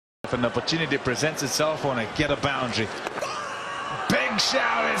if an opportunity presents itself, want to get a boundary. Big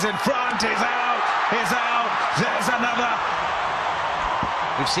shout is in front, he's out, there's another.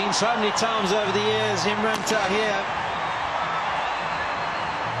 We've seen so many times over the years, Imran Tahir.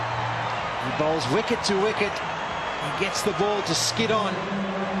 He bowls wicket to wicket. He gets the ball to skid on.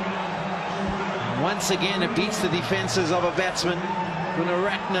 And once again, it beats the defenses of a batsman.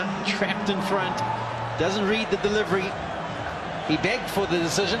 Gunaratne trapped in front. Doesn't read the delivery. He begged for the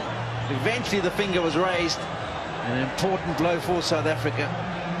decision. Eventually the finger was raised. An important blow for South Africa.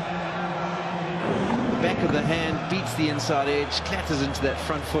 The back of the hand beats the inside edge, clatters into that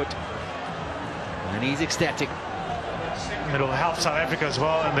front foot, and he's ecstatic. It'll help South Africa as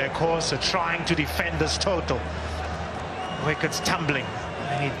well in their course. They're trying to defend this total. Wickets tumbling,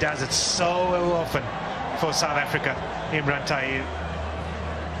 and he does it so often for South Africa. Imran Tahir.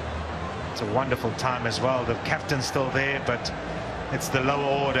 It's a wonderful time as well. The captain's still there, but it's the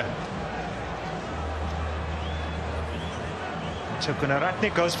lower order. So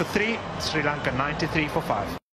Gunaratne goes for 3, Sri Lanka 93 for 5.